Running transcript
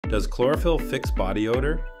Does chlorophyll fix body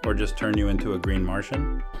odor or just turn you into a green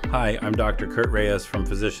Martian? Hi, I'm Dr. Reyes from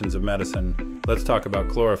Physicians of Medicine. Let's talk about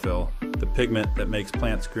chlorophyll, the pigment that makes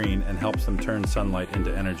plants green and helps them turn sunlight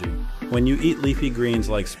into energy. When you eat leafy greens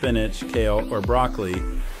like spinach, kale, or broccoli,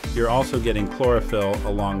 you're also getting chlorophyll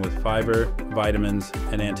along with fiber, vitamins,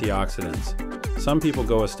 and antioxidants. Some people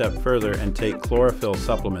go a step further and take chlorophyll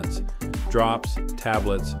supplements, drops,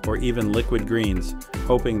 tablets, or even liquid greens,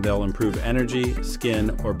 hoping they'll improve energy, skin,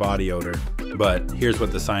 or body odor. But here's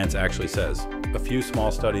what the science actually says. A few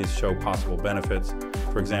small studies show possible benefits.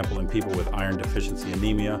 For example, in people with iron deficiency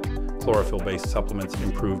anemia, chlorophyll-based supplements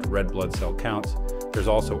improved red blood cell counts. There's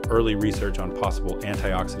also early research on possible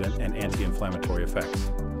antioxidant and anti-inflammatory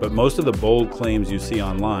effects. But most of the bold claims you see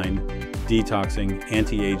online, detoxing,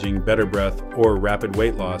 anti-aging, better breath, or rapid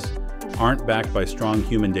weight loss, aren't backed by strong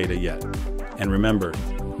human data yet. And remember,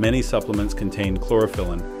 many supplements contain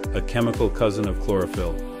chlorophyllin, a chemical cousin of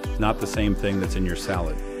chlorophyll, not the same thing that's in your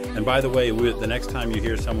salad. And by the way, the next time you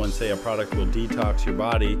hear someone say a product will detox your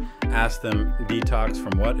body, ask them, detox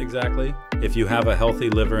from what exactly? If you have a healthy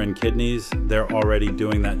liver and kidneys, they're already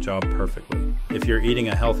doing that job perfectly. If you're eating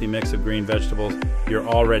a healthy mix of green vegetables, you're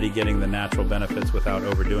already getting the natural benefits without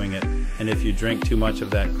overdoing it. And if you drink too much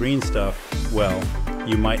of that green stuff, well,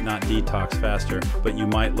 you might not detox faster, but you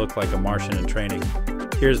might look like a Martian in training.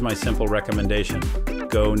 Here's my simple recommendation: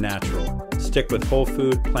 go natural. Stick with whole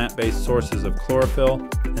food, plant-based sources of chlorophyll,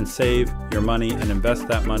 and save your money and invest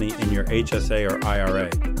that money in your HSA or IRA.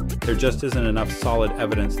 There just isn't enough solid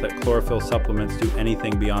evidence that chlorophyll supplements do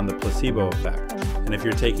anything beyond the placebo effect. And if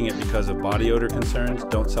you're taking it because of body odor concerns,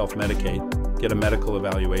 don't self-medicate. Get a medical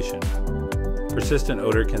evaluation. Persistent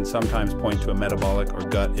odor can sometimes point to a metabolic or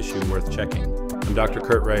gut issue worth checking. I'm Dr.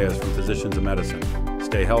 Reyes from Physicians of Medicine.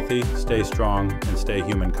 Stay healthy, stay strong, and stay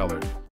human colored.